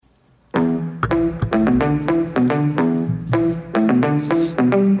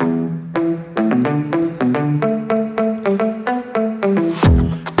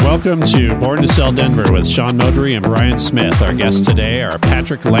Welcome to Born to Sell Denver with Sean Modry and Brian Smith. Our guests today are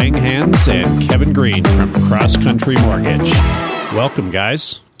Patrick Langhans and Kevin Green from CrossCountry Mortgage. Welcome,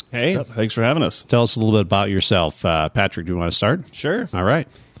 guys. Hey, thanks for having us. Tell us a little bit about yourself. Patrick, do you want to start? Sure. All right.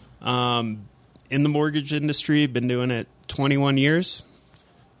 In the mortgage industry, been doing it 21 years.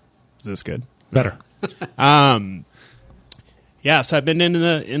 Is this good? Better. Yeah, so I've been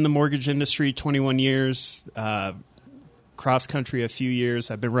in the mortgage industry 21 years, cross country a few years.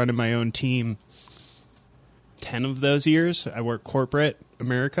 I've been running my own team 10 of those years. I worked corporate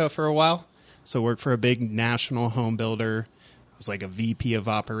America for a while, so worked for a big national home builder. I was like a VP of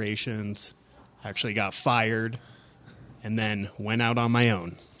operations. I actually got fired and then went out on my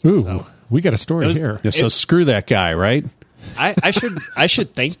own. Ooh, so we got a story here. Yeah, so screw that guy, right? I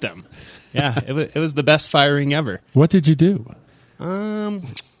should thank them. Yeah, it was the best firing ever. What did you do?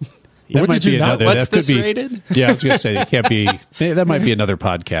 What did you not? What's this rated? Yeah, I was going to say it can't be. That might be another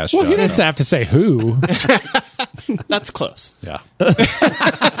podcast. Well, show, you didn't have to say who. That's close. Yeah.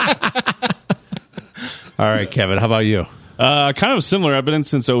 All right, Kevin. How about you? Kind of similar. I've been in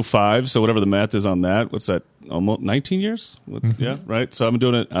since 2005, so whatever the math is on that. What's that? Almost 19 years? Yeah, right. So I've been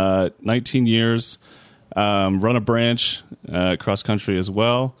doing it 19 years. Run a branch cross country as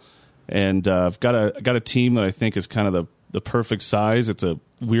well, and I've got a team that I think is kind of the perfect size. It's a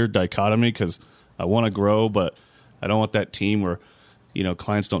weird dichotomy because I want to grow, but I don't want that team where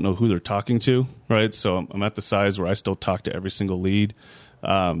clients don't know who they're talking to, right? So I'm at the size where I still talk to every single lead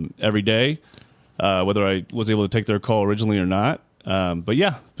every day, whether I was able to take their call originally or not. But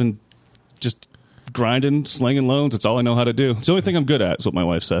yeah, been just grinding, slinging loans. It's all I know how to do. It's the only thing I'm good at, is what my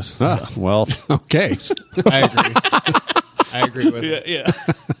wife says. Well, okay. I agree with it. Yeah.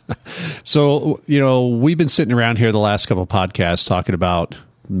 So, we've been sitting around here the last couple of podcasts talking about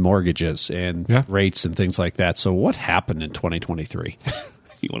mortgages and rates and things like that. So what happened in 2023?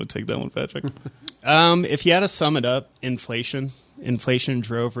 You want to take that one, Patrick? If you had to sum it up, inflation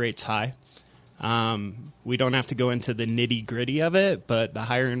drove rates high. We don't have to go into the nitty-gritty of it, but the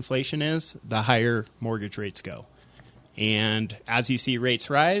higher inflation is, the higher mortgage rates go. And as you see rates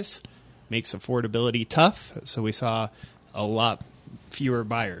rise, makes affordability tough. So we saw a lot fewer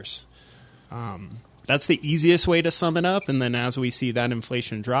buyers. That's the easiest way to sum it up. And then as we see that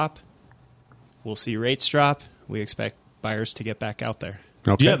inflation drop, we'll see rates drop. We expect buyers to get back out there.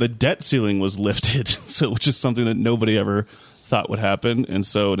 Okay. Yeah, the debt ceiling was lifted, so which is something that nobody ever thought would happen. And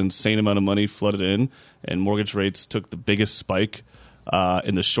so an insane amount of money flooded in, and mortgage rates took the biggest spike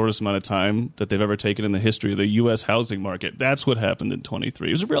in the shortest amount of time that they've ever taken in the history of the U.S. housing market. That's what happened in 23.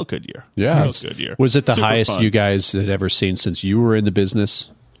 It was a real good year. Yeah. Real good year. Was it the Super highest fun. you guys had ever seen since you were in the business?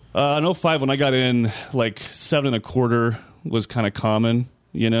 In 2005, when I got in, like 7.25 was kind of common,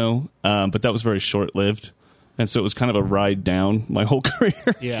 but that was very short-lived. And so it was kind of a ride down my whole career.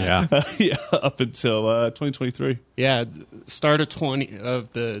 Yeah. Up until 2023. Yeah, start of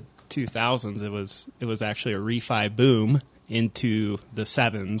the 2000s, it was actually a refi boom into the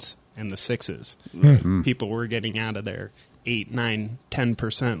 7s and the 6s. Mm-hmm. People were getting out of their 8, 9,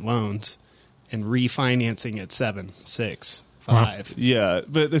 10% loans and refinancing at 7, 6, 5. Yeah,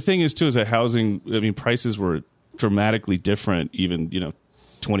 but the thing is, too, is that prices were dramatically different even,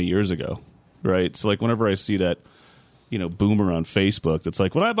 20 years ago, right? So, like, whenever I see that, boomer on Facebook that's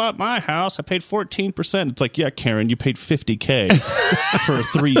like, when I bought my house, I paid 14%. It's like, yeah, Karen, you paid $50K for a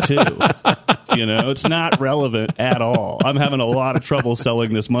 3.2. It's not relevant at all. I'm having a lot of trouble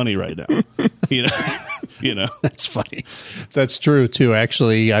selling this money right now. That's funny. That's true, too.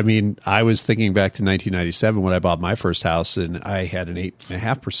 Actually, I was thinking back to 1997 when I bought my first house, and I had an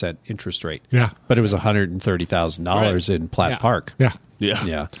 8.5% interest rate. Yeah. But it was $130,000 in Platt Park. Yeah.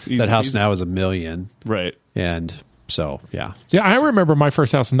 Yeah. That house now is $1 million. Right. And so, yeah. Yeah, I remember my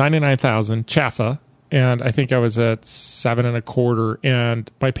first house, 99,000, Chaffa, and I think I was at 7.25,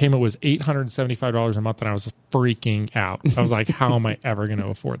 and my payment was $875 a month, and I was freaking out. I was like, how am I ever going to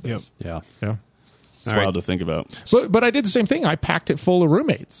afford this? Yeah. Yeah. It's wild to think about. But I did the same thing. I packed it full of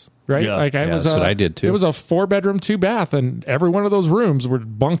roommates, right? Yeah. That's what I did, too. It was a 4-bedroom, 2-bath, and every one of those rooms were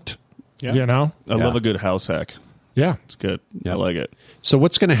bunked, I Yeah. love a good house hack. Yeah. It's good. Yeah. I like it. So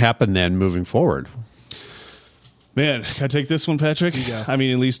what's going to happen then moving forward? Man, can I take this one, Patrick? Yeah. At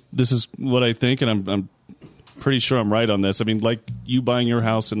least this is what I think, and I'm pretty sure I'm right on this. Like you buying your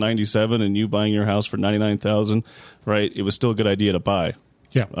house in 97 and you buying your house for 99,000, right? It was still a good idea to buy.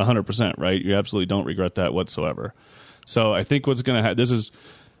 Yeah. 100%, right? You absolutely don't regret that whatsoever. So I think what's going to happen, this is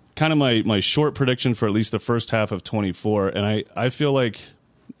kind of my short prediction for at least the first half of 24, and I feel like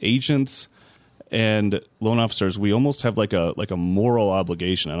agents and loan officers, we almost have like a moral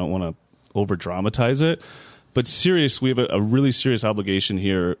obligation. I don't want to over dramatize it, but we have a really serious obligation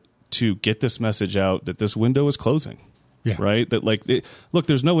here to get this message out that this window is closing. Yeah. Right? That look,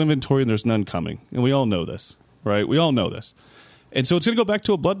 there's no inventory and there's none coming. And we all know this, right? We all know this. And so it's going to go back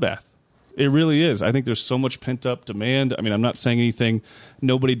to a bloodbath. It really is. I think there's so much pent up demand. I mean, I'm not saying anything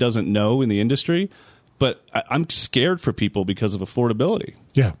nobody doesn't know in the industry, but I'm scared for people because of affordability.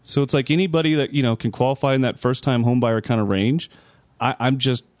 Yeah. So it's like anybody that, can qualify in that first time home buyer kind of range, I'm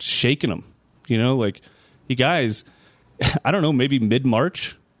just shaking them, like you guys, I don't know, maybe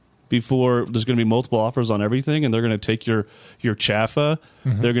mid-March before there's going to be multiple offers on everything, and they're going to take your CHFA,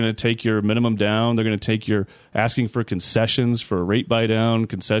 they're going to take your minimum down, they're going to take your asking for concessions for a rate buy down,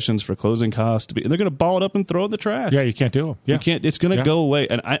 concessions for closing costs, and they're going to ball it up and throw it in the trash. Yeah, you can't do them. Yeah. You can't. It's going to go away.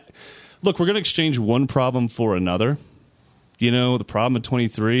 And look, we're going to exchange one problem for another. The problem in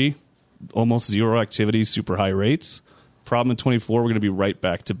 23, almost zero activity, super high rates. Problem in 24, we're going to be right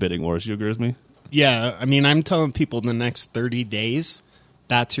back to bidding wars. You agree with me? Yeah, I mean, I'm telling people in the next 30 days,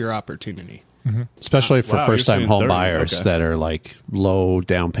 that's your opportunity. Especially for Wow, first-time you're saying home 30. buyers Okay. that are like low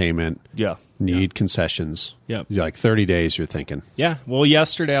down payment, Yeah. need concessions. Yep. You're like 30 days, you're thinking. Yeah, well,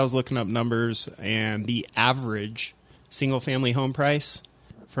 yesterday I was looking up numbers, and the average single-family home price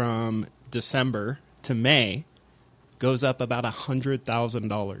from December to May goes up about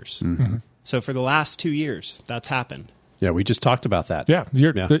 $100,000. So for the last 2 years, that's happened. Yeah, we just talked about that. Yeah.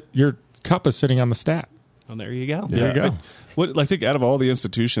 Your cup is sitting on the stat. Well, there you go. There you go. I think out of all the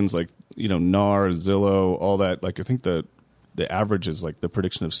institutions, like, NAR, Zillow, all that, like, I think the average is like the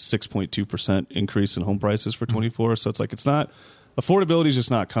prediction of 6.2% increase in home prices for 24. So it's like, affordability is just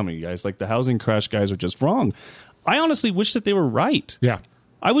not coming, guys. Like, the housing crash guys are just wrong. I honestly wish that they were right. Yeah.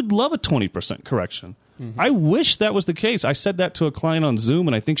 I would love a 20% correction. I wish that was the case. I said that to a client on Zoom,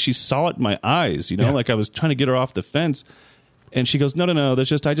 and I think she saw it in my eyes, like I was trying to get her off the fence. And she goes, no, I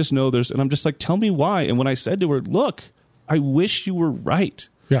just know there's, and I'm just like, tell me why. And when I said to her, look, I wish you were right.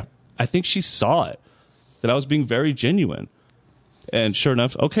 Yeah. I think she saw it, that I was being very genuine. And sure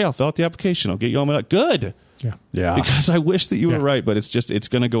enough, okay, I'll fill out the application. I'll get you on my, good. Yeah. Yeah. Because I wish that you were right, but it's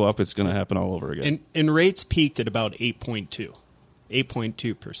going to go up. It's going to happen all over again. And rates peaked at about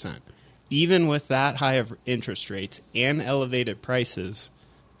 8.2%. Even with that high of interest rates and elevated prices,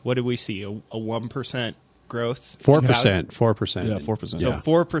 what did we see? A 1% growth? 4%. 4%. Yeah, 4%. So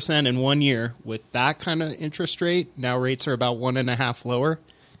 4% in 1 year with that kind of interest rate. Now rates are about 1.5 lower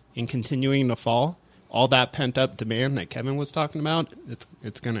and continuing to fall. All that pent up demand that Kevin was talking about,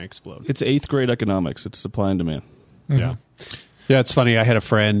 it's going to explode. It's 8th grade economics. It's supply and demand. Yeah. Yeah, it's funny. I had a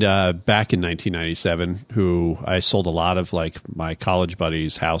friend back in 1997 who I sold a lot of like my college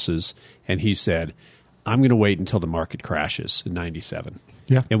buddies' houses, and he said, I'm going to wait until the market crashes in 97.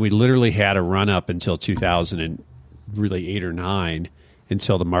 Yeah. And we literally had a run up until 2008 or 9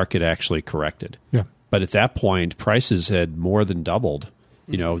 until the market actually corrected. Yeah. But at that point, prices had more than doubled,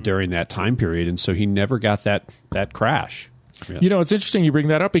 during that time period. And so he never got that crash. Yeah. It's interesting you bring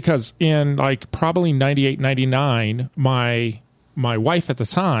that up because in like probably 98, 99, my wife at the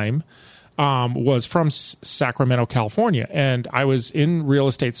time was from Sacramento, California, and I was in real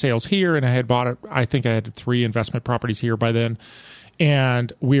estate sales here, and I had bought it. I think I had 3 investment properties here by then,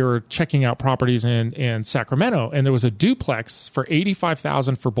 and we were checking out properties in Sacramento, and there was a duplex for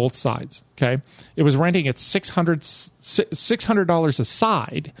 $85,000 for both sides. Okay, it was renting at $600 a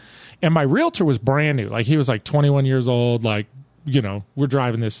side, and my realtor was brand new. Like he was like 21 years old. Like we're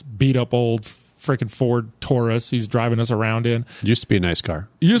driving this beat up old freaking Ford Taurus he's driving us around in. Used to be a nice car.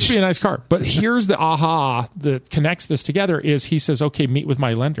 But here's the aha that connects this together is he says, okay, meet with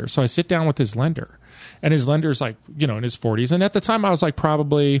my lender. So I sit down with his lender, and his lender's like, in his 40s. And at the time I was like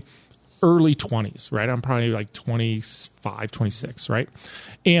probably early 20s, right? I'm probably like 25, 26, right?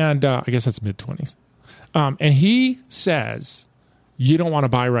 And I guess that's mid 20s. And he says, you don't want to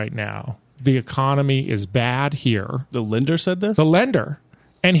buy right now. The economy is bad here. The lender said this? The lender.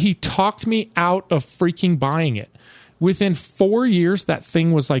 And he talked me out of freaking buying it. Within 4 years, that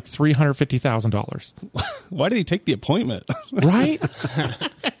thing was like $350,000. Why did he take the appointment? Right?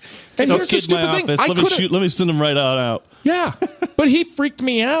 And So here's the stupid my thing. office. Let me send him right out. Yeah. But he freaked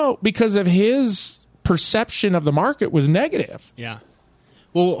me out because of his perception of the market was negative. Yeah.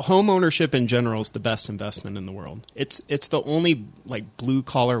 Well, home ownership in general is the best investment in the world. It's the only like blue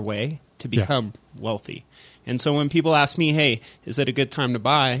collar way to become wealthy. And so when people ask me, hey, is it a good time to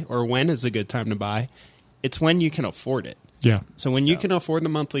buy, or when is a good time to buy, it's when you can afford it. Yeah. So when you can afford the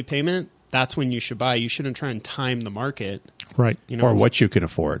monthly payment, that's when you should buy. You shouldn't try and time the market. Right. Or what you can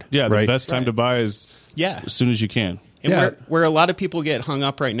afford. Yeah, the right? best time to buy is as soon as you can. And where a lot of people get hung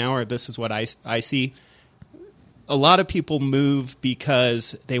up right now, or this is what I see, a lot of people move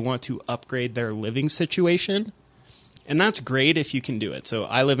because they want to upgrade their living situation. And that's great if you can do it. So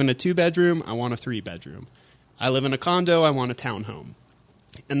I live in a 2-bedroom. I want a 3-bedroom. I live in a condo. I want a townhome.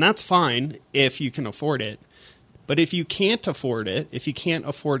 And that's fine if you can afford it. But if you can't afford it, if you can't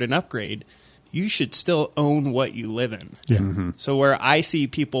afford an upgrade, you should still own what you live in. Yeah. Mm-hmm. So where I see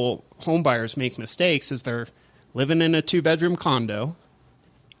people, home buyers, make mistakes is they're living in a 2-bedroom condo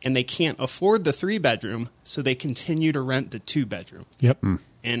and they can't afford the 3-bedroom, so they continue to rent the 2-bedroom. Yep.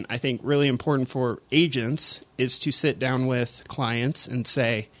 And I think really important for agents is to sit down with clients and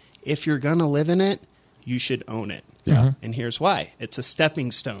say, if you're going to live in it, you should own it. Yeah. And here's why. It's a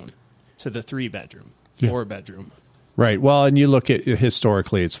stepping stone to the 3-bedroom, 4-bedroom. Right. Well, and you look at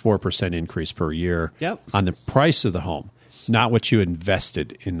historically, it's 4% increase per year on the price of the home, not what you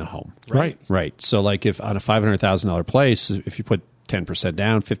invested in the home. Right. Right. So like if on a $500,000 place, if you put 10%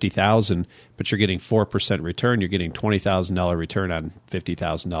 down, $50,000, but you're getting 4% return, you're getting $20,000 return on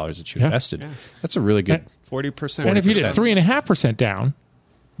 $50,000 that you invested. Yeah. That's a really good 40%. And if you did 3.5% down,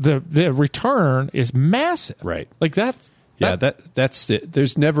 the return is massive. Right. Like that's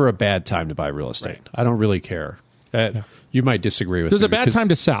there's never a bad time to buy real estate. Right. I don't really care. You might disagree with There's me. a bad time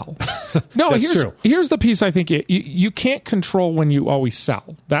to sell. No, here's the piece I think you can't control when you always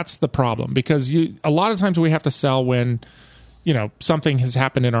sell. That's the problem, because a lot of times we have to sell when something has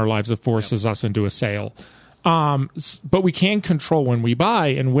happened in our lives that forces us into a sale. But we can control when we buy,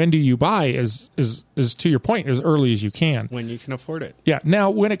 and when do you buy is to your point, as early as you can. When you can afford it. Yeah. Now,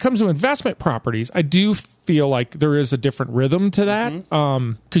 when it comes to investment properties, I do feel like there is a different rhythm to that,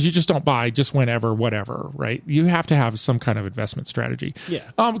 because you just don't buy just whenever, whatever, right? You have to have some kind of investment strategy. Yeah.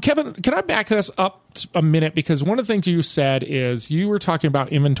 Kevin, can I back us up a minute? Because one of the things you said is you were talking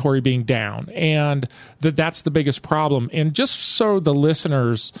about inventory being down, and that's the biggest problem. And just so the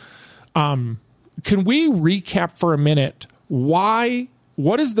listeners, can we recap for a minute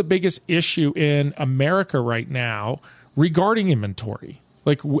what is the biggest issue in America right now regarding inventory?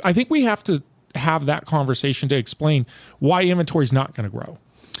 Like, I think we have to have that conversation to explain why inventory is not going to grow.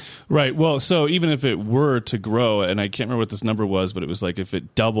 Right. Well, so even if it were to grow, and I can't remember what this number was, but it was like if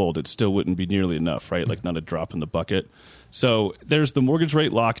it doubled, it still wouldn't be nearly enough, right? Like not a drop in the bucket. So there's the mortgage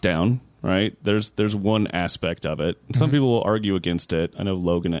rate lockdown, right? There's one aspect of it. Some people will argue against it. I know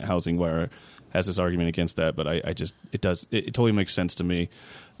Logan at Housing Wire has this argument against that, but it totally makes sense to me.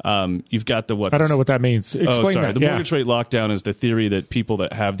 You've got I don't know what that means. Explain that. The mortgage rate lockdown is the theory that people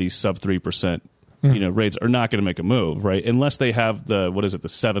that have these sub 3%, rates are not going to make a move, right? Unless they have the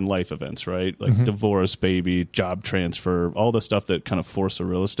 7 life events, right? Like divorce, baby, job transfer, all the stuff that kind of force a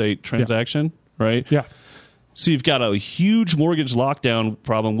real estate transaction, right? Yeah. So you've got a huge mortgage lockdown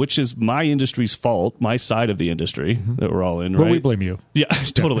problem, which is my industry's fault, my side of the industry that we're all in, right? But we blame you. Yeah,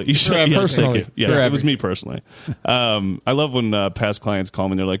 totally. You should, personally. Thank you. Yes, it was me personally. I love when past clients call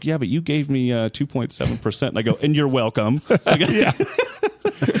me and they're like, yeah, but you gave me 2.7%. And I go, and you're welcome. Yeah.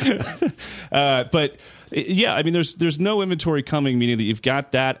 But yeah, I mean, there's no inventory coming, meaning that you've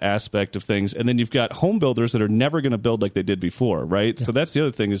got that aspect of things, and then you've got home builders that are never going to build like they did before, right? Yeah. So that's the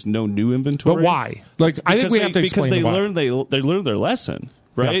other thing, is no new inventory. But why? Like, I think we have to explain because they learned their lesson,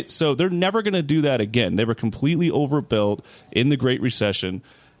 right? Yeah. So they're never going to do that again. They were completely overbuilt in the Great Recession.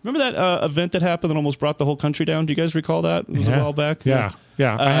 Remember that event that happened that almost brought the whole country down? Do you guys recall that? It was a while back. Yeah.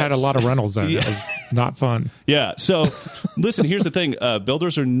 I had a lot of rentals then. It was not fun. Yeah. So, listen, here's the thing.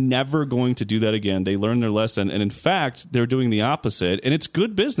 Builders are never going to do that again. They learned their lesson. And in fact, they're doing the opposite. And it's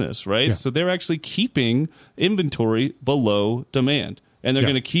good business, right? Yeah. So they're actually keeping inventory below demand. And they're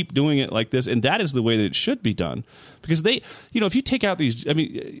going to keep doing it like this. And that is the way that it should be done. Because if you take out these,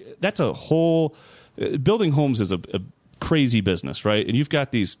 that's a whole, building homes is a crazy business, right? And you've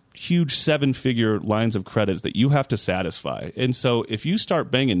got these huge 7-figure lines of credits that you have to satisfy. And so if you start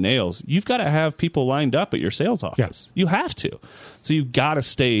banging nails, you've got to have people lined up at your sales office. Yeah. You have to. So you've got to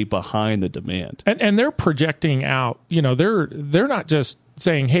stay behind the demand. And they're projecting out, they're not just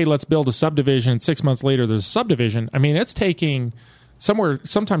saying, hey, let's build a subdivision. 6 months later, there's a subdivision. I mean, it's taking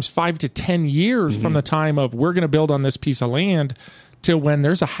sometimes 5 to 10 years from the time of we're going to build on this piece of land till when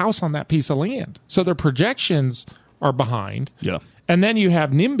there's a house on that piece of land. So their projections are behind. Yeah. And then you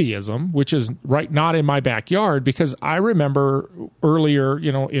have NIMBYism, which is not in my backyard, because I remember earlier,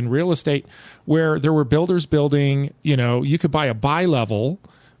 in real estate where there were builders building, you could buy a bi-level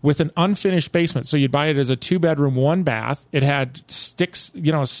with an unfinished basement. So you'd buy it as a 2-bedroom, 1-bath. It had sticks,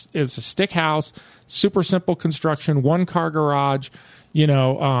 it's a stick house, super simple construction, 1-car garage,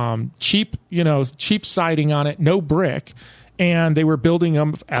 cheap siding on it, no brick. And they were building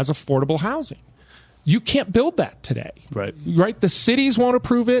them as affordable housing. You can't build that today. Right. The cities won't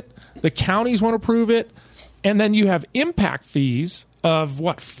approve it. The counties won't approve it. And then you have impact fees of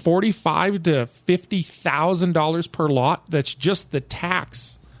 $45,000 to $50,000 per lot. That's just the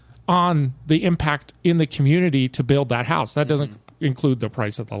tax on the impact in the community to build that house. That doesn't include the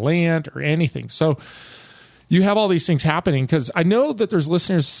price of the land or anything. So you have all these things happening, because I know that there's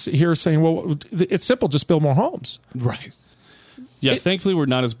listeners here saying, well, it's simple, just build more homes. Right. Yeah, thankfully we're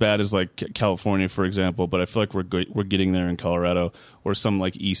not as bad as like California, for example, but I feel like we're getting there in Colorado or some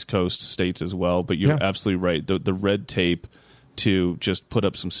like East Coast states as well. But you're absolutely right. The red tape to just put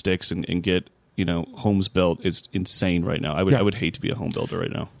up some sticks and get homes built is insane right now. I would hate to be a home builder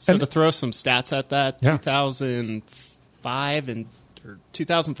right now. So to throw some stats at that, 2005 and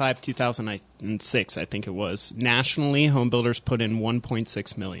 2006, I think it was, nationally, home builders put in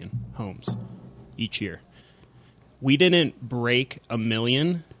 1.6 million homes each year. We didn't break 1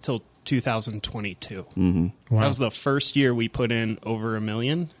 million till 2022. Mm-hmm. Wow. That was the first year we put in over 1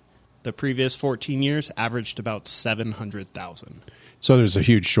 million. The previous 14 years averaged about 700,000. So there's a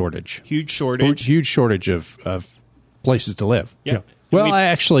huge shortage. Huge shortage. Huge shortage of places to live. Yeah. Well,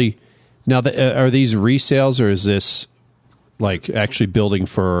 are these resales, or is this like actually building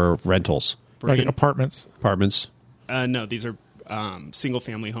for rentals? Like apartments. Apartments? No, these are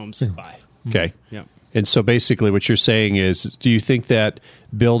single-family homes to buy. Okay. Yep. And so basically what you're saying is, do you think that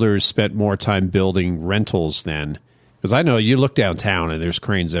builders spent more time building rentals then? Because I know you look downtown and there's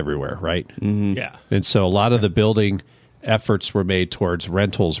cranes everywhere, right? Mm-hmm. Yeah. And so a lot of the building efforts were made towards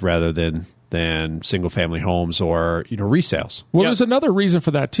rentals rather than single-family homes or resales. Well, there's another reason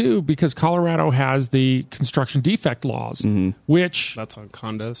for that, too, because Colorado has the construction defect laws, which... That's on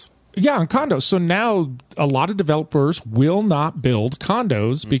condos. Yeah, on condos. So now a lot of developers will not build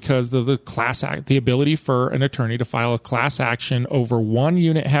condos because of the class act, the ability for an attorney to file a class action over one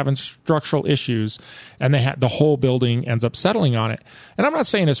unit having structural issues, and the whole building ends up settling on it. And I'm not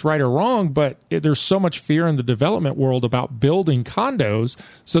saying it's right or wrong, but there's so much fear in the development world about building condos,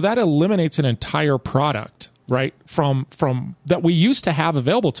 so that eliminates an entire product, right, from that we used to have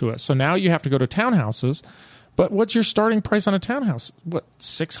available to us. So now you have to go to townhouses. But what's your starting price on a townhouse? What,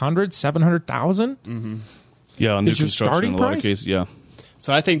 600, 700,000? Mm-hmm. Yeah, on new Is your construction starting in a lot price? of cases, yeah.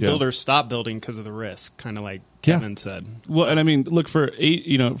 So I think builders stop building because of the risk, kind of like Kevin said. Well, and I mean, look, for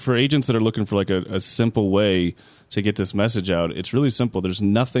agents that are looking for like a simple way to get this message out, it's really simple. There's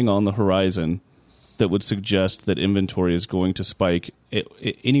nothing on the horizon that would suggest that inventory is going to spike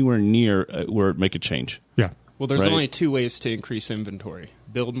anywhere near where it make a change. Yeah. Well, there's only two ways to increase inventory.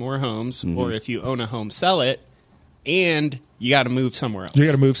 Build more homes, or if you own a home, sell it, and you got to move somewhere else. You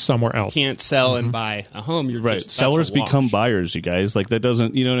got to move somewhere else. You can't sell and buy a home. You're right. just, Sellers become buyers, you guys. Like that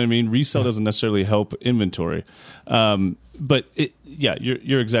doesn't, you know what I mean? Resale doesn't necessarily help inventory. But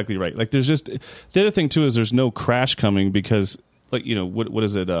you're exactly right. Like there's just, the other thing too is there's no crash coming because like, what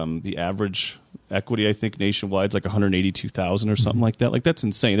is it? The average equity, I think nationwide is like 182,000 or something like that. Like that's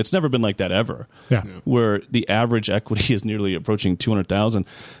insane. It's never been like that ever. Yeah. Where the average equity is nearly approaching 200,000.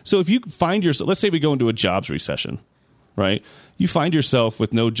 So if you find yourself, let's say we go into a jobs recession, right? You find yourself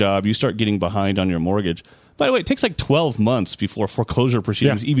with no job, you start getting behind on your mortgage. By the way, it takes like 12 months before foreclosure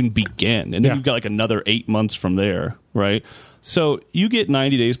proceedings even begin. And then you've got like another 8 months from there, right? So you get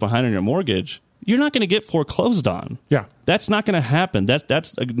 90 days behind on your mortgage, you're not going to get foreclosed on. Yeah. That's not going to happen.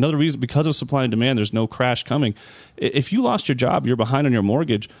 That's another reason, because of supply and demand, there's no crash coming. If you lost your job, you're behind on your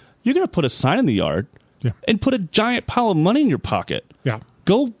mortgage, you're going to put a sign in the yard and put a giant pile of money in your pocket. Yeah.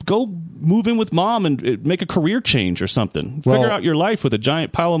 Go move in with mom and make a career change or something. Figure out your life with a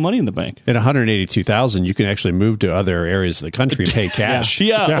giant pile of money in the bank. At 182,000, you can actually move to other areas of the country and pay cash.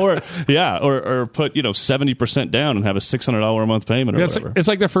 Or put 70% down and have a $600 a month payment or whatever. It's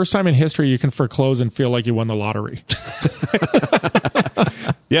like the first time in history you can foreclose and feel like you won the lottery.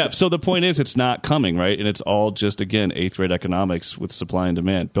 Yeah, so the point is it's not coming, right? And it's all just, again, eighth grade economics with supply and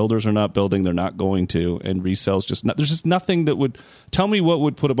demand. Builders are not building, they're not going to, and resales just not. There's just nothing that would tell me what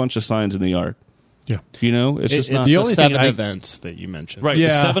would put a bunch of signs in the yard. Yeah. It's just not. The only 7 events that you mentioned. Right, the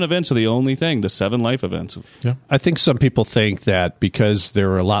 7 events are the only thing, the 7 life events. Yeah. I think some people think that because there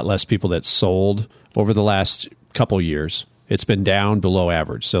were a lot less people that sold over the last couple years, it's been down below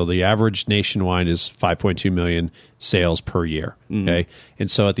average. So the average nationwide is 5.2 million sales per year. Okay. And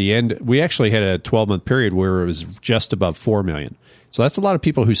so at the end, we actually had a 12-month period where it was just above 4 million. So that's a lot of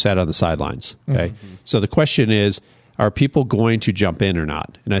people who sat on the sidelines. Okay. So the question is, are people going to jump in or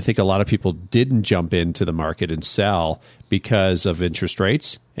not? And I think a lot of people didn't jump into the market and sell because of interest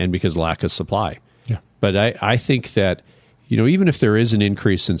rates and because of lack of supply. Yeah. But I think that, even if there is an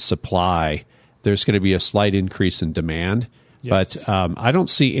increase in supply, there's going to be a slight increase in demand. Yes. But I don't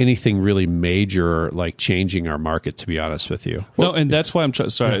see anything really major like changing our market, to be honest with you. No, and that's why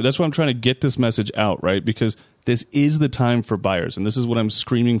that's why I'm trying to get this message out, right? Because this is the time for buyers, and this is what I'm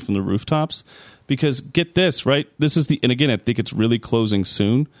screaming from the rooftops. Because get this, right? This is and again, I think it's really closing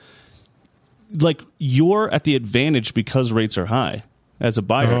soon. Like, you're at the advantage because rates are high as a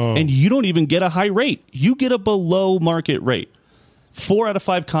buyer, and you don't even get a high rate. You get a below market rate. 4 out of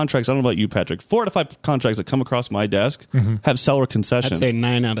 5 contracts, I don't know about you, Patrick, 4 out of 5 contracts that come across my desk have seller concessions. I'd say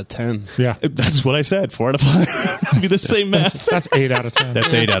 9 out of 10. Yeah. That's what I said, 4 out of 5. It'd be the same math. That's 8 out of 10.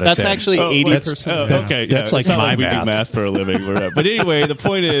 That's 8 out of 10. That's actually 80%. Okay, yeah. That's like It's not my we do math. math for a living. But anyway, the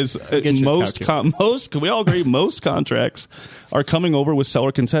point is, most can we all agree? Most contracts are coming over with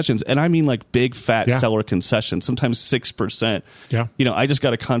seller concessions, and I mean like big fat seller concessions, sometimes 6%. Yeah. You know, I just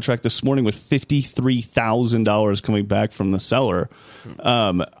got a contract this morning with $53,000 coming back from the seller.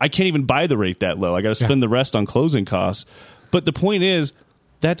 I can't even buy the rate that low. I got to spend the rest on closing costs. But the point is,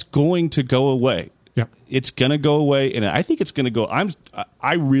 that's going to go away. Yeah. It's going to go away, and I think it's going to go.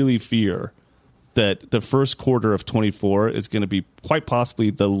 I really fear that the first quarter of 24 is going to be quite possibly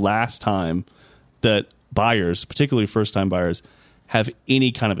the last time that buyers, particularly first-time buyers, have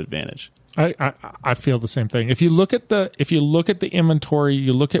any kind of advantage. I feel the same thing. If you look at the inventory,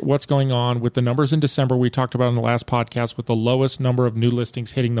 you look at what's going on with the numbers in December we talked about in the last podcast, with the lowest number of new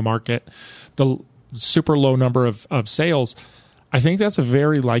listings hitting the market, the super low number of sales. I think that's a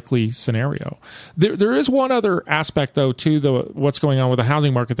very likely scenario. There is one other aspect, though, to what's going on with the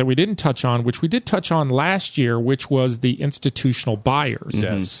housing market that we didn't touch on, which we did touch on last year, which was the institutional buyers.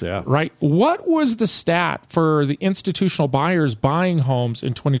 Yes, yeah. Right? What was the stat for the institutional buyers buying homes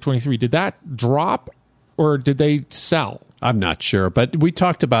in 2023? Did that drop or did they sell? I'm not sure, but we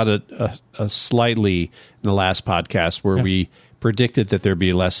talked about it slightly in the last podcast where we predicted that there'd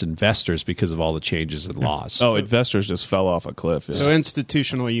be less investors because of all the changes in laws. Oh, investors just fell off a cliff. Yeah. So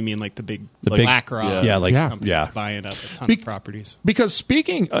institutional, you mean like the big big- BlackRock companies buying up a ton of properties. Because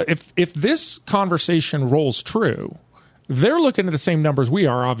speaking, if this conversation rolls true, they're looking at the same numbers we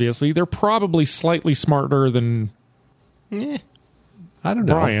are, obviously. They're probably slightly smarter than I don't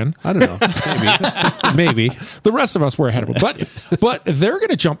know. Brian. I don't know. Maybe. The rest of us were ahead of them. But they're going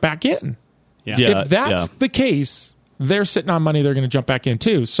to jump back in. Yeah. If that's the case, they're sitting on money, they're going to jump back in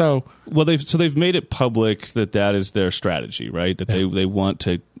too. So, well, they've made it public that is their strategy, right? That they want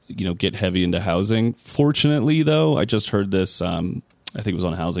to get heavy into housing. Fortunately, though, I just heard this. I think it was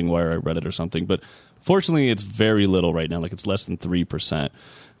on Housing Wire. I read it or something. But fortunately, it's very little right now. Like, it's less than 3%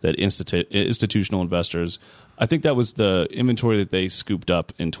 that institutional investors. I think that was the inventory that they scooped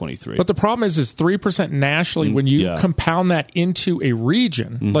up in 23. but the problem is 3% nationally. When you compound that into a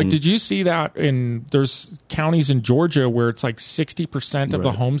region, like, did you see that there's counties in Georgia where it's like 60% of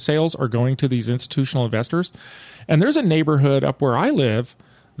the home sales are going to these institutional investors? And there's a neighborhood up where I live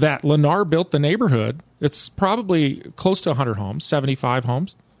that Lennar built the neighborhood. It's probably close to 100 homes, 75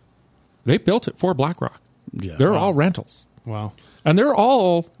 homes. They built it for BlackRock. Yeah. They're all rentals. Wow. And they're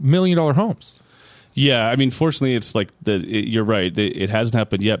all $1 million homes. Yeah, I mean, fortunately, it's like you're right. It hasn't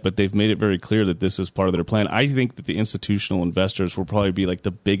happened yet, but they've made it very clear that this is part of their plan. I think that the institutional investors will probably be like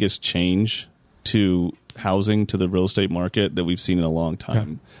the biggest change to housing, to the real estate market that we've seen in a long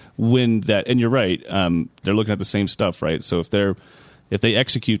time. Yeah. And you're right, they're looking at the same stuff, right? So if they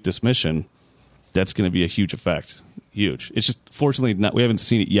execute this mission, that's going to be a huge effect. Huge. It's just, fortunately, we haven't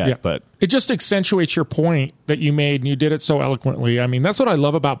seen it yet, but it just accentuates your point that you made, and you did it so eloquently. I mean, that's what I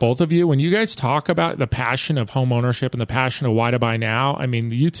love about both of you. When you guys talk about the passion of home ownership and the passion of why to buy now, I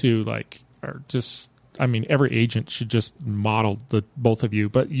mean, you two are just, I mean, every agent should just model the both of you.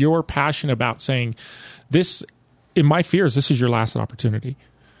 But your passion about saying this, in my fears, this is your last opportunity.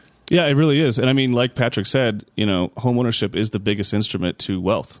 Yeah, it really is. And I mean, like Patrick said, home ownership is the biggest instrument to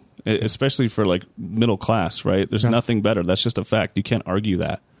wealth, especially for like middle class, right? There's nothing better. That's just a fact. You can't argue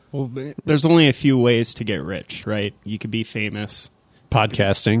that. Well, there's only a few ways to get rich, right? You could be famous.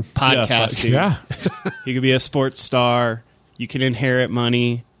 Podcasting. Yeah. You could be a sports star. You can inherit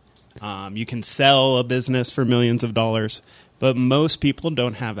money. You can sell a business for millions of dollars. But most people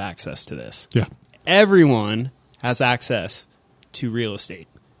don't have access to this. Yeah. Everyone has access to real estate.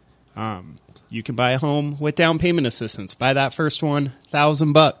 You can buy a home with down payment assistance. Buy that first one,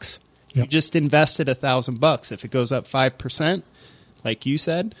 $1,000. Yep. You just invested $1,000. If it goes up 5%, like you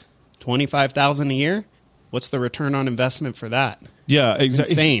said, $25,000 a year. What's the return on investment for that? Yeah,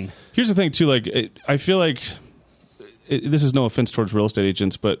 exactly. Insane. Here's the thing, too. Like, I feel like this is no offense towards real estate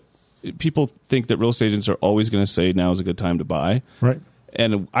agents, but people think that real estate agents are always going to say now is a good time to buy. Right.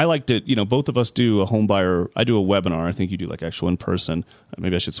 And I like to, both of us do a home buyer. I do a webinar. I think you do like actual in person.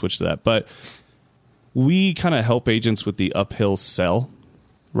 Maybe I should switch to that. But we kind of help agents with the uphill sell,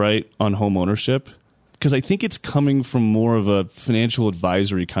 right, on home ownership. Because I think it's coming from more of a financial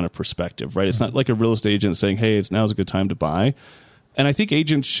advisory kind of perspective, right? It's not like a real estate agent saying, hey, now's a good time to buy. And I think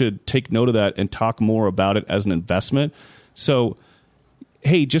agents should take note of that and talk more about it as an investment. So,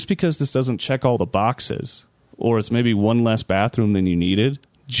 hey, just because this doesn't check all the boxes, or it's maybe one less bathroom than you needed,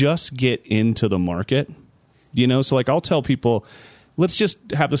 just get into the market. So like I'll tell people, let's just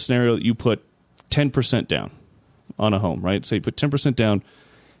have a scenario that you put 10% down on a home, right? So you put 10% down.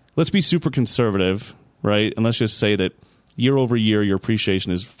 Let's be super conservative, right? And let's just say that year over year, your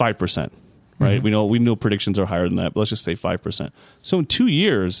appreciation is 5%, right? Mm-hmm. We know predictions are higher than that, but let's just say 5%. So in 2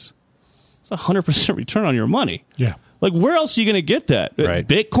 years, it's 100% return on your money. Yeah. Like, where else are you going to get that? Right.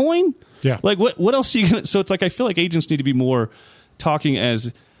 Bitcoin? Yeah. Like, what else are you going to... So it's like, I feel like agents need to be more talking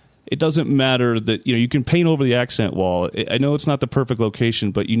as... It doesn't matter that, you can paint over the accent wall. I know it's not the perfect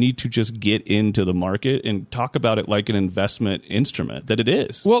location, but you need to just get into the market and talk about it like an investment instrument that it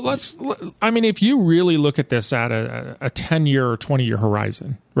is. Well, if you really look at this at a 10-year or 20-year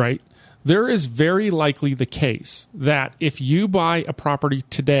horizon, right, there is very likely the case that if you buy a property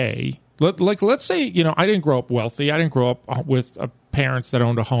today, let's say, I didn't grow up wealthy. I didn't grow up with parents that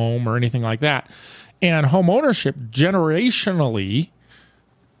owned a home or anything like that. And home ownership generationally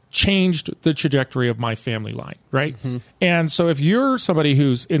changed the trajectory of my family line, right? Mm-hmm. And so if you're somebody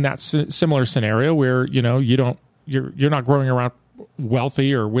who's in that similar scenario where, you're not growing around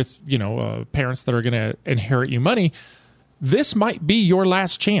wealthy or with, parents that are going to inherit you money, this might be your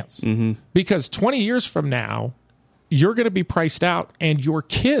last chance. Mm-hmm. Because 20 years from now, you're going to be priced out and your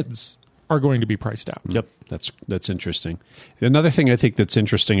kids are going to be priced out. Yep, that's interesting. Another thing I think that's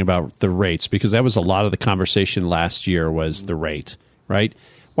interesting about the rates, because that was a lot of the conversation last year, was the rate, right?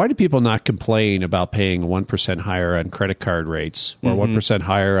 Why do people not complain about paying 1% higher on credit card rates, or 1%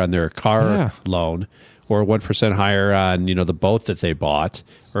 higher on their car loan, or 1% higher on the boat that they bought,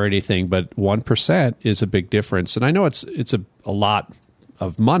 or anything? But 1% is a big difference, and I know it's a lot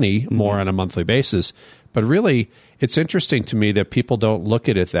of money more on a monthly basis. But really, it's interesting to me that people don't look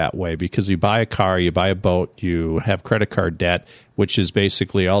at it that way, because you buy a car, you buy a boat, you have credit card debt, which is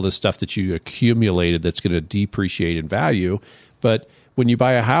basically all the stuff that you accumulated that's going to depreciate in value. But when you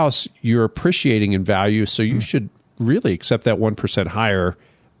buy a house, you're appreciating in value, so you should really accept that 1% higher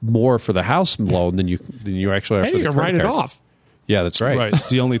more for the house loan than you actually are for the credit card. You can write it off. Yeah, that's right. Right. It's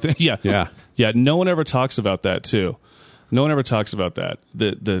the only thing. Yeah. No one ever talks about that too. No one ever talks about that.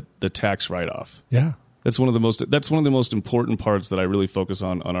 The tax write-off. Yeah. That's one of the most important parts that I really focus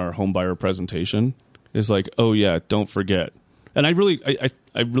on our home buyer presentation. Is like, oh yeah, don't forget. And I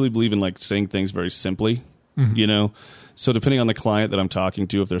really believe in like saying things very simply. Mm-hmm. So depending on the client that I'm talking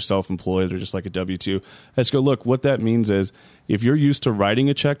to, if they're self-employed or just like a W-2, I just go, look, what that means is if you're used to writing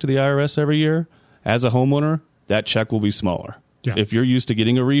a check to the IRS every year, as a homeowner, that check will be smaller. Yeah. If you're used to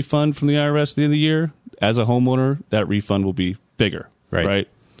getting a refund from the IRS at the end of the year, as a homeowner, that refund will be bigger. Right?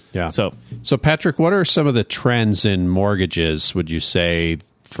 Yeah. So Patrick, what are some of the trends in mortgages, would you say,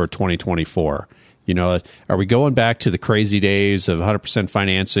 for 2024? Are we going back to the crazy days of 100%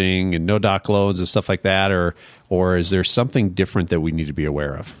 financing and no doc loans and stuff like that, or is there something different that we need to be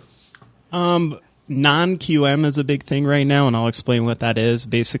aware of? Non-QM is a big thing right now, and I'll explain what that is.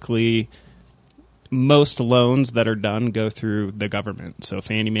 Basically, most loans that are done go through the government. So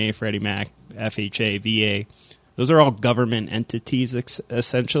Fannie Mae, Freddie Mac, FHA, VA, those are all government entities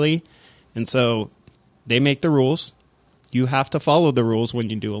essentially. And so they make the rules. You have to follow the rules when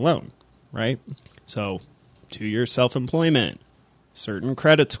you do a loan, right? So 2 years self-employment, certain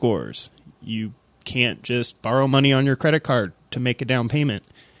credit scores. You can't just borrow money on your credit card to make a down payment.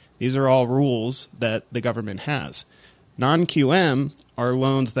 These are all rules that the government has. Non-QM are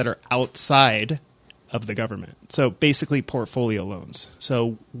loans that are outside of the government. So basically portfolio loans.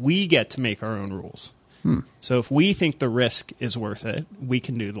 So we get to make our own rules. So if we think the risk is worth it, we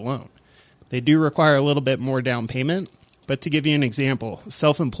can do the loan. They do require a little bit more down payment. But to give you an example,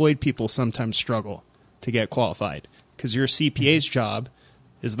 self-employed people sometimes struggle to get qualified because your CPA's job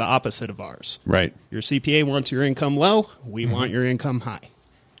is the opposite of ours. Right. Your CPA wants your income low. We want your income high.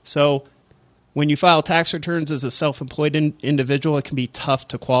 So when you file tax returns as a self-employed individual, it can be tough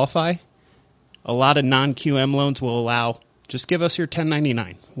to qualify. A lot of non-QM loans will allow, just give us your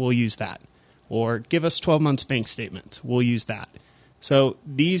 1099. We'll use that. Or give us 12 months bank statements. We'll use that. So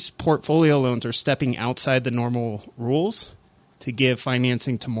these portfolio loans are stepping outside the normal rules to give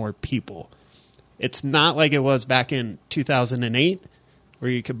financing to more people. It's not like it was back in 2008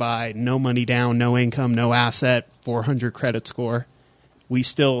 where you could buy no money down, no income, no asset, 400 credit score. we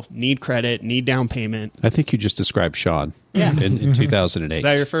still need credit, need down payment. I think you just described Sean. Yeah. In 2008. Is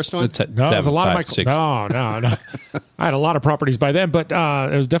that your first one? No, it was a lot of my no. I had a lot of properties by then, but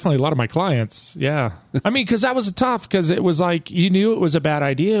it was definitely a lot of my clients. Yeah, I mean, because that was tough because it was like you knew it was a bad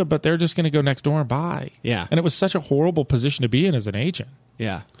idea, but they're just going to go next door and buy. Yeah, and it was such a horrible position to be in as an agent.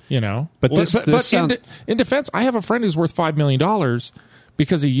 Yeah, you know. But in defense, I have a friend who's worth $5 million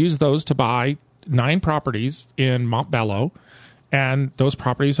because he used those to buy 9 properties in Montbello. And those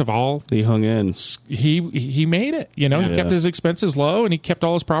properties have all he hung in. He made it. You know, he kept his expenses low, and he kept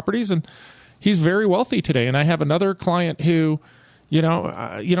all his properties, and he's very wealthy today. And I have another client who,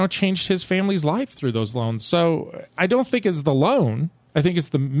 changed his family's life through those loans. So I don't think it's the loan. I think it's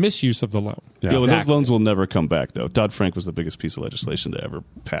the misuse of the loan. Yeah, well, those loans will never come back, though. Dodd-Frank was the biggest piece of legislation to ever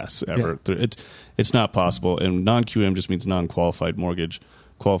pass, ever. Yeah. It's not possible. And non-QM just means non-qualified mortgage.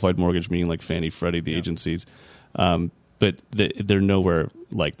 Qualified mortgage meaning like Fannie, Freddie, the agencies. But they're nowhere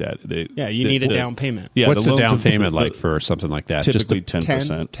like that. You need a down payment. Yeah, what's the down payment like for something like that? Typically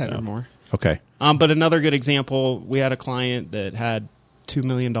 10%. 10 or more. Okay. But another good example, we had a client that had $2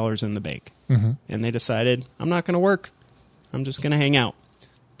 million in the bank. Mm-hmm. And they decided, I'm not going to work. I'm just going to hang out.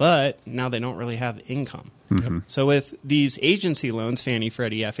 But now they don't really have income. Mm-hmm. So with these agency loans, Fannie,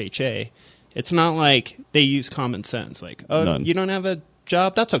 Freddie, FHA, it's not like they use common sense. Like, None. You don't have a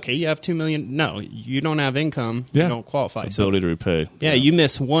job, that's okay. You have $2 million. No, you don't have income. You don't qualify. Ability to repay. Yeah, you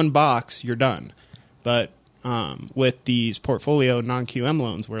miss one box, you're done. But with these portfolio non-QM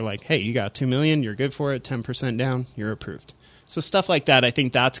loans, we're like, hey, you got $2 million, you're good for it. 10% down, you're approved. So stuff like that, I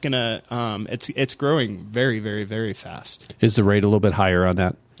think that's gonna. It's growing very, very, very fast. Is the rate a little bit higher on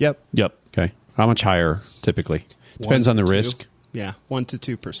that? Yep. Okay. How much higher typically? Depends on the risk. Yeah, 1 to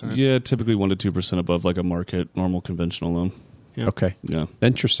 2%. Yeah, typically 1 to 2% above like a market normal conventional loan. Yeah. Okay. Yeah.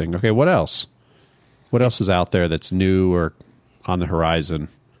 Interesting. Okay. What else? What else is out there that's new or on the horizon?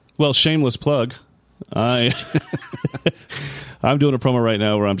 Well, shameless plug. I'm doing a promo right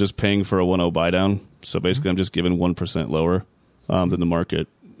now where I'm just paying for a 1.0 buy down. So basically, I'm just giving 1% lower than the market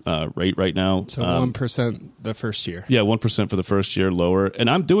rate right now. So 1% the first year. Yeah, 1% for the first year lower. And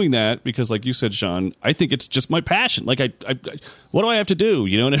I'm doing that because, like you said, Sean, I think it's just my passion. Like, I what do I have to do?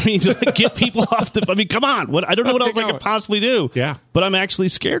 You know what I mean? To like, get people off the... I mean, come on. I don't know what else I could possibly do. Yeah. But I'm actually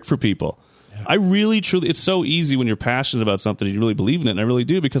scared for people. Yeah. I really, truly... It's so easy when you're passionate about something and you really believe in it, and I really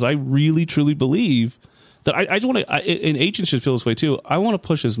do, because I really, truly believe... that I just want to, and agents should feel this way too. I want to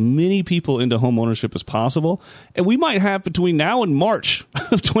push as many people into home ownership as possible, and we might have between now and March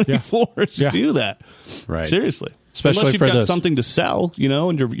of 24 to do that. Right, seriously, especially unless you've for got something to sell,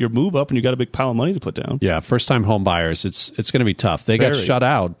 and your move up, and you got a big pile of money to put down. Yeah, first time home buyers, it's going to be tough. They got shut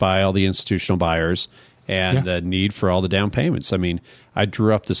out by all the institutional buyers and the need for all the down payments. I mean, I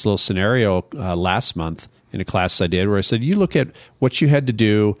drew up this little scenario last month in a class I did where I said, you look at what you had to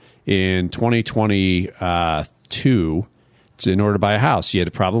do in 2022 in order to buy a house. You had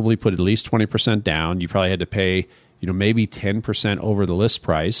to probably put at least 20% down. You probably had to pay, maybe 10% over the list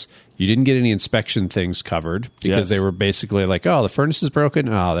price. You didn't get any inspection things covered because they were basically like, oh, the furnace is broken.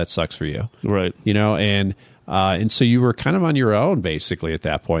 Oh, that sucks for you. Right. And so you were kind of on your own basically at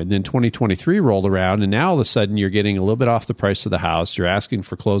that point. And then 2023 rolled around, and now all of a sudden you're getting a little bit off the price of the house. You're asking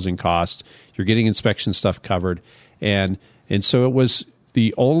for closing costs. You're getting inspection stuff covered. And so it was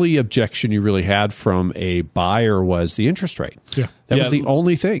the only objection you really had from a buyer was the interest rate. Yeah. That was the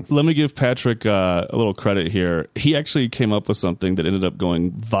only thing. Let me give Patrick a little credit here. He actually came up with something that ended up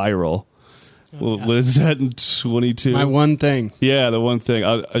going viral. Was that in 22? My one thing. Yeah, the one thing.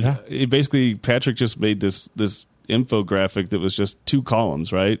 Basically, Patrick just made this infographic that was just 2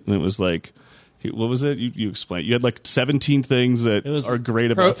 columns, right? And it was like, what was it? You explained. You had like 17 things that are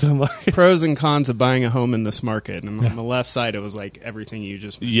great about them. Pros and cons of buying a home in this market. And on the left side, it was like everything you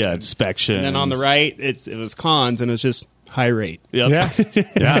just mentioned. Yeah, inspection. And then on the right, it was cons, and it's just high rate. Yep.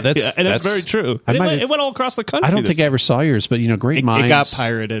 Yeah. That's very true. It went all across the country. I don't think I ever saw yours, but great minds. It got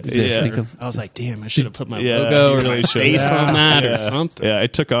pirated. Yeah. I was like, damn, I should have put my logo or my face on that or something. Yeah,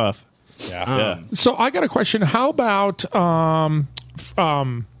 it took off. Yeah. So I got a question. How about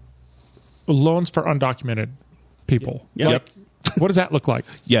loans for undocumented people? Yep. What does that look like?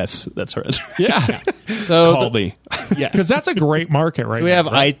 Yes, that's her answer. Yeah. So Call me. Yeah. Because that's a great market right now. So we have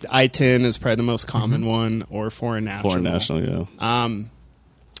right? I-10 is probably the most common one, or foreign national. Foreign national, yeah.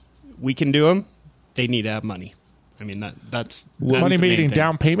 We can do them. They need to have money. I mean, that's money the made in main thing.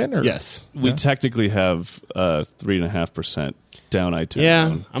 down payment? Or? Yes. We technically have 3.5% down I-10. Yeah,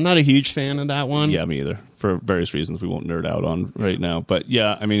 loan. I'm not a huge fan of that one. Yeah, me either. For various reasons we won't nerd out on right now. But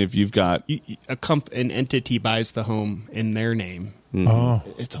yeah, I mean, if you've got... An entity buys the home in their name, Oh,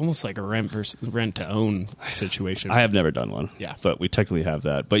 It's almost like a rent to own situation. I have never done one. Yeah. But we technically have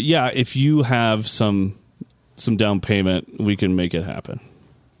that. But yeah, if you have some down payment, we can make it happen.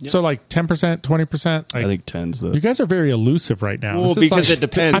 so like 10%, 20%. I think 10's the... You guys are very elusive right now. Well, This is because like- it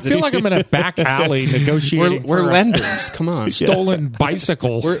depends. I feel like I'm in a back alley negotiating. we're for a lenders. Come on. stolen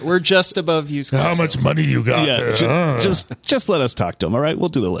bicycle. We're just above used car How much sales. money you got? Yeah, just let us talk to them, all right? We'll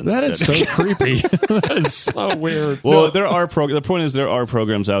do the lending. That is so creepy. That is so weird. Well, there are the point is there are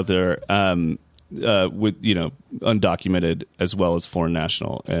programs out there with undocumented as well as foreign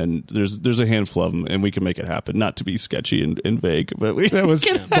national, and there's a handful of them, and we can make it happen. Not to be sketchy and vague, but we That was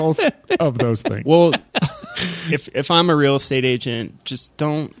both of those things. Well, if I'm a real estate agent, just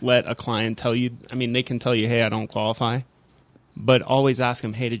don't let a client tell you. I mean, they can tell you, "Hey, I don't qualify," but always ask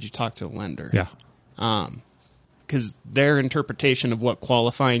them, "Hey, did you talk to a lender?" Yeah. Because their interpretation of what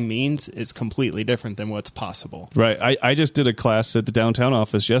qualifying means is completely different than what's possible. Right. I just did a class at the downtown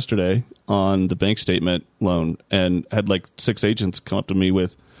office yesterday on the bank statement loan and had like 6 agents come up to me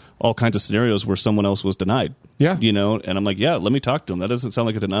with all kinds of scenarios where someone else was denied. Yeah. And I'm like, yeah, let me talk to them. That doesn't sound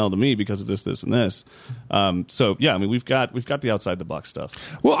like a denial to me because of this, this, and this. So yeah, I mean, we've got the outside the box stuff.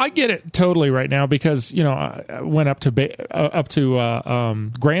 Well, I get it totally right now because I went up to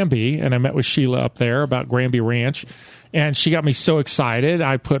Granby and I met with Sheila up there about Granby Ranch, and she got me so excited.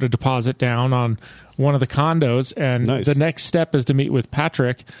 I put a deposit down on one of the condos, and Nice. the next step is to meet with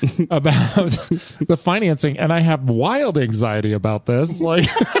Patrick about the financing, and I have wild anxiety about this. Like,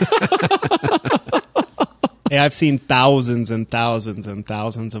 Hey, I've seen thousands and thousands and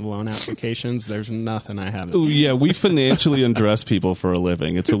thousands of loan applications. There's nothing I haven't Oh seen. yeah, we financially undress people for a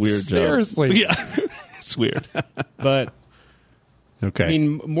living. It's a weird seriously. job. Yeah, it's weird. But Okay. I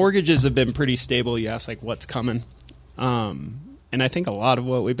mean, mortgages have been pretty stable. You ask, like, what's coming? And I think a lot of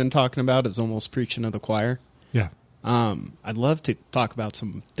what we've been talking about is almost preaching to the choir. Yeah. I'd love to talk about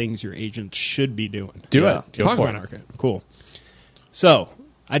some things your agents should be doing. Do Yeah. it. Go Talk for about it. Market. Cool. So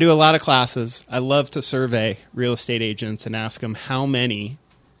I do a lot of classes. I love to survey real estate agents and ask them how many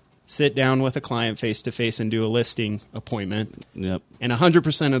sit down with a client face to face and do a listing appointment. Yep. And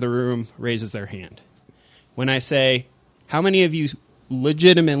 100% of the room raises their hand. When I say, how many of you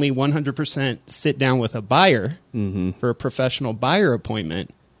legitimately 100% sit down with a buyer for a professional buyer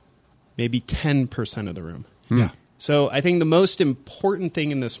appointment, maybe 10% of the room. Yeah. So I think the most important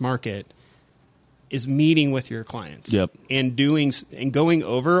thing in this market is meeting with your clients. Yep. And going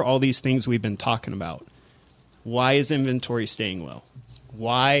over all these things we've been talking about. Why is inventory staying low?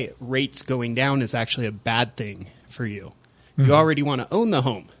 Why rates going down is actually a bad thing for you. You already want to own the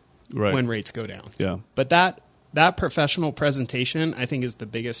home Right. when rates go down. Yeah. But that professional presentation, I think, is the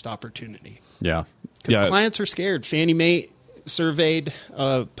biggest opportunity. Yeah. Because Yeah. clients are scared. Fannie Mae surveyed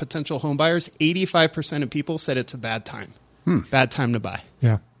potential home buyers. 85% of people said it's a bad time. Bad time to buy.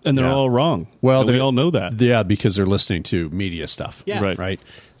 Yeah. And they're Yeah. all wrong. Well, And we they're- all know that. Yeah, because they're listening to media stuff. Yeah. Right. Right.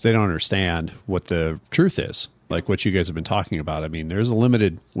 So they don't understand what the truth is, like what you guys have been talking about. I mean, there's a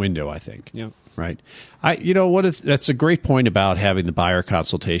limited window, I think. Yeah. Right. That's a great point about having the buyer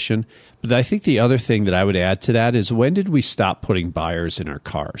consultation. But I think the other thing that I would add to that is, when did we stop putting buyers in our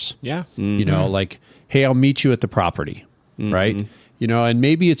cars? Yeah. You know, like, hey, I'll meet you at the property. Right. And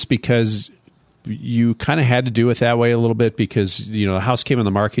maybe it's because you kind of had to do it that way a little bit because, the house came on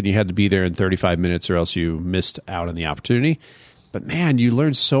the market and you had to be there in 35 minutes or else you missed out on the opportunity. But man, you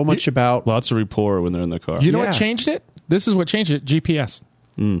learn so much about. Lots of rapport when they're in the car. You know Yeah. what changed it? This is what changed it. GPS.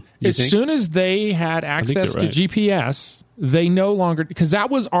 As think? soon as they had access you're to right. GPS, they no longer, because that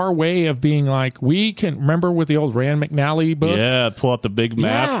was our way of being like, we can remember with the old Rand McNally books. Yeah, pull out the big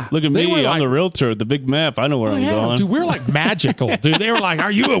map. Yeah. Look at They me, were I'm like- the realtor. The big map. I know where Oh, I'm yeah, going. dude, we're like magical, dude. They were like,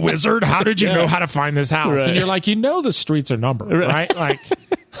 "Are you a wizard? How did you know how to find this house?" Right. And you're like, the streets are numbered, right? Like,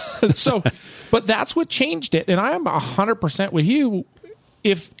 so, but that's what changed it. And I am 100% with you.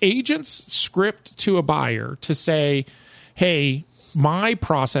 If agents script to a buyer to say, "Hey, my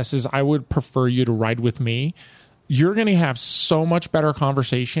process is I would prefer you to ride with me," you're going to have so much better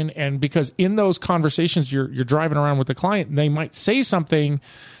conversation. And because in those conversations, you're driving around with the client, and they might say something,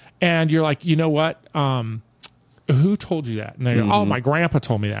 and you're like, you know what? Who told you that? And they go, oh, my grandpa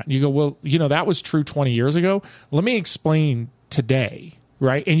told me that. And you go, well, that was true 20 years ago. Let me explain today,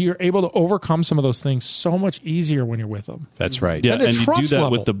 right? And you're able to overcome some of those things so much easier when you're with them. That's right. Yeah, And the and you do trust that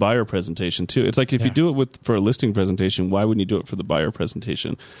level. with the buyer presentation too. It's like if you Yeah. do it for a listing presentation, why wouldn't you do it for the buyer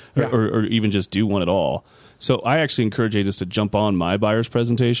presentation, or, Yeah. or even just do one at all? So I actually encourage agents to jump on my buyer's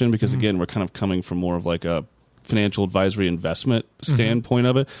presentation because again, we're kind of coming from more of like a financial advisory investment standpoint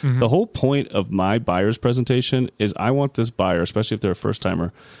of it. The whole point of my buyer's presentation is I want this buyer, especially if they're a first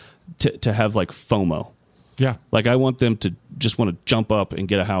timer, to have like FOMO. Yeah. Like I want them to just want to jump up and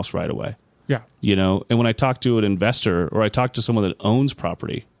get a house right away. Yeah. You know, and when I talk to an investor or I talk to someone that owns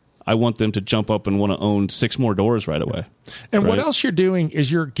property, I want them to jump up and want to own 6 more doors right away. And what Right. else you're doing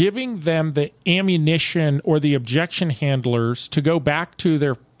is you're giving them the ammunition or the objection handlers to go back to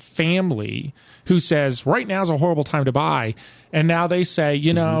their family who says, right now is a horrible time to buy. And now they say,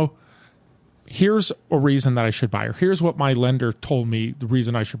 you know, here's a reason that I should buy, or here's what my lender told me the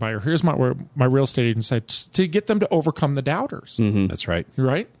reason I should buy, or here's my real estate agent said, to get them to overcome the doubters. That's right.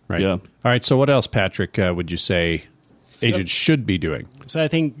 Right? Right. Yeah. All right. So what else, Patrick, would you say agents should be doing? So I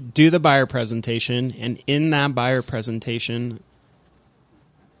think do the buyer presentation, and in that buyer presentation,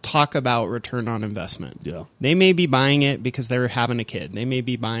 talk about return on investment. Yeah. They may be buying it because they're having a kid. They may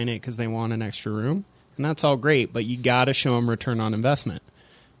be buying it because they want an extra room, and that's all great, but you got to show them return on investment.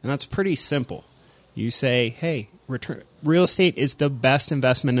 And that's pretty simple. You say, hey, real estate is the best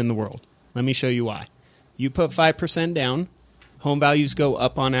investment in the world. Let me show you why. You put 5% down. Home values go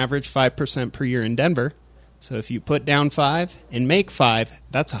up on average 5% per year in Denver. So if you put down 5 and make 5,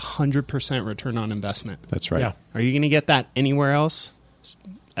 that's 100% return on investment. That's right. Yeah. Are you going to get that anywhere else?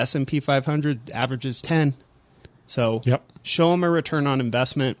 S&P 500 averages 10. So Yep. show them a return on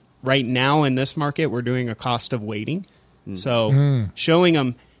investment. Right now in this market, we're doing a cost of waiting. So showing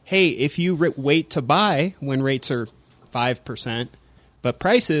them, hey, if you wait to buy when rates are 5%, but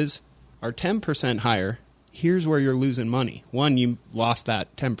prices are 10% higher, here's where you're losing money. One, you lost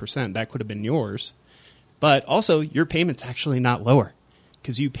that 10%. That could have been yours. But also, your payment's actually not lower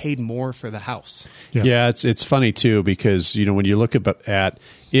because you paid more for the house. Yeah, it's funny too because when you look at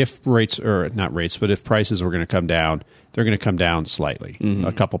if rates or not rates, but if prices were going to come down, they're going to come down slightly,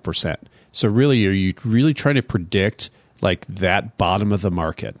 a couple percent. So really, are you really trying to predict like that bottom of the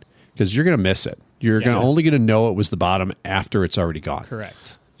market? Because you're going to miss it. You're only going to know it was the bottom after it's already gone.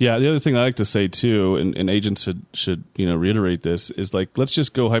 Correct. Yeah, the other thing I like to say too, and agents should reiterate this, is like let's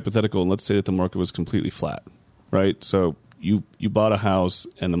just go hypothetical and let's say that the market was completely flat, right? So you bought a house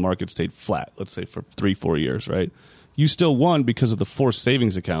and the market stayed flat, let's say for 3-4 years, right? You still won because of the forced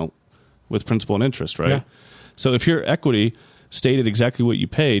savings account with principal and interest, right? Yeah. So if your equity stayed at exactly what you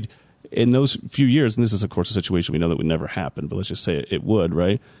paid in those few years, and this is of course a situation we know that would never happen, but let's just say it would,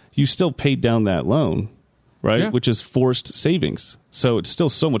 right? You still paid down that loan, right? Yeah. Which is forced savings. So it's still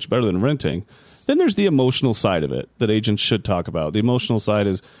so much better than renting. Then there's the emotional side of it that agents should talk about. The emotional side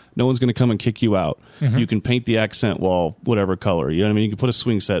is no one's going to come and kick you out. You can paint the accent wall whatever color. You know what I mean? You can put a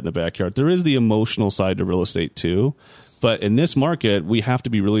swing set in the backyard. There is the emotional side to real estate too. But in this market, we have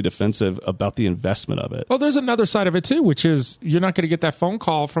to be really defensive about the investment of it. Well, there's another side of it too, which is you're not going to get that phone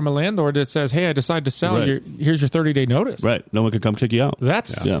call from a landlord that says, hey, I decided to sell. Right. Here's your 30-day notice. Right. No one can come kick you out.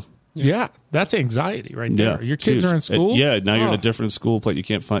 That's that's anxiety right there. Yeah. Your kids Huge. are in school. Now you're in a different school, but you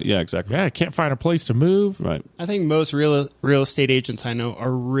can't find. Yeah, exactly. Yeah, can't find a place to move. Right. I think most real estate agents I know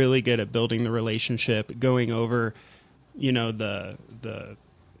are really good at building the relationship, going over, the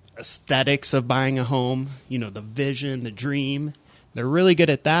aesthetics of buying a home, the vision, the dream. They're really good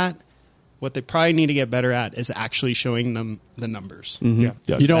at that. What they probably need to get better at is actually showing them the numbers. Yeah.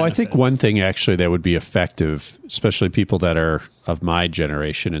 Yeah. I think one thing actually that would be effective, especially people that are of my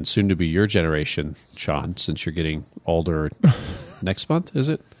generation and soon to be your generation, Sean, since you're getting older next month, is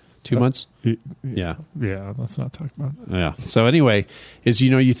it? 2 months? Yeah. Yeah, let's not talk about that. Yeah. So anyway,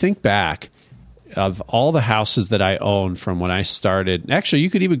 you think back of all the houses that I owned from when I started. Actually,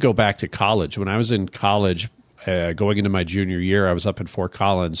 you could even go back to college. When I was in college, going into my junior year, I was up in Fort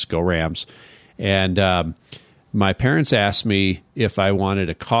Collins, go Rams. And my parents asked me if I wanted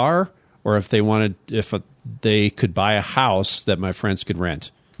a car or if they could buy a house that my friends could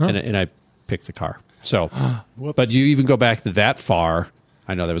rent. Huh. And I picked the car. So, but you even go back to that far.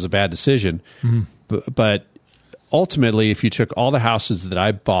 I know that was a bad decision. But ultimately, if you took all the houses that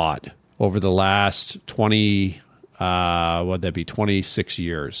I bought over the last 26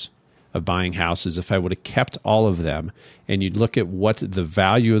 years of buying houses, if I would have kept all of them and you'd look at what the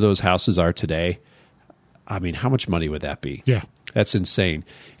value of those houses are today, I mean, how much money would that be? Yeah. That's insane.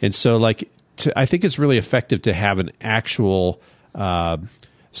 And so I think it's really effective to have an actual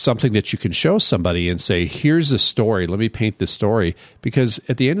something that you can show somebody and say, here's a story. Let me paint the story. Because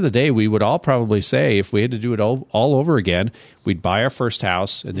at the end of the day, we would all probably say if we had to do it all over again, we'd buy our first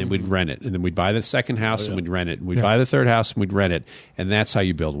house and then we'd rent it. And then we'd buy the second house and we'd rent it. And we'd buy the third house and we'd rent it. And that's how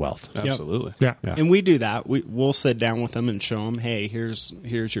you build wealth. Absolutely. Yeah. And we do that. We'll sit down with them and show them, hey, here's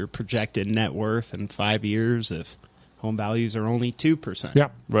your projected net worth in 5 years if home values are only 2%. Yeah.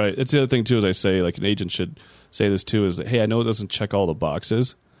 Right. It's the other thing too, as I say, like an agent should say this too, is that, hey, I know it doesn't check all the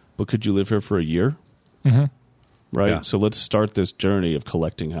boxes, but could you live here for a year? right? Yeah. So let's start this journey of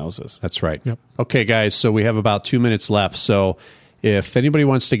collecting houses. That's right. Yep. Okay, guys, so we have about 2 minutes left. So if anybody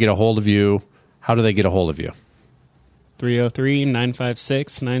wants to get a hold of you, how do they get a hold of you?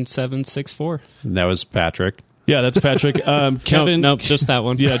 303-956-9764. And that was Patrick. Yeah, that's Patrick. Kevin. Nope, just that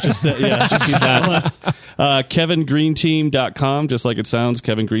one. Yeah, just that. Yeah, just use that one. KevinGreenTeam.com, just like it sounds.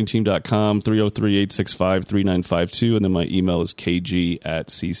 KevinGreenTeam.com, 303-865-3952. And then my email is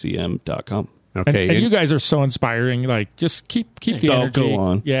kg@ccm.com. Okay. And you guys are so inspiring. Like, just keep the energy. Go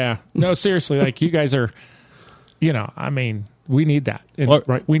on. Yeah. No, seriously. Like, you guys are, I mean, we need that.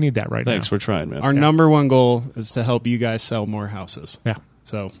 Right, we need that right Thanks now. for trying, man. Our number one goal is to help you guys sell more houses. Yeah.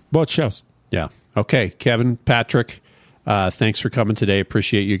 So, Well, it shows. Yeah. Okay, Kevin, Patrick, thanks for coming today.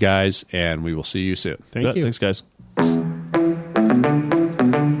 Appreciate you guys, and we will see you soon. thank you. Thanks, guys.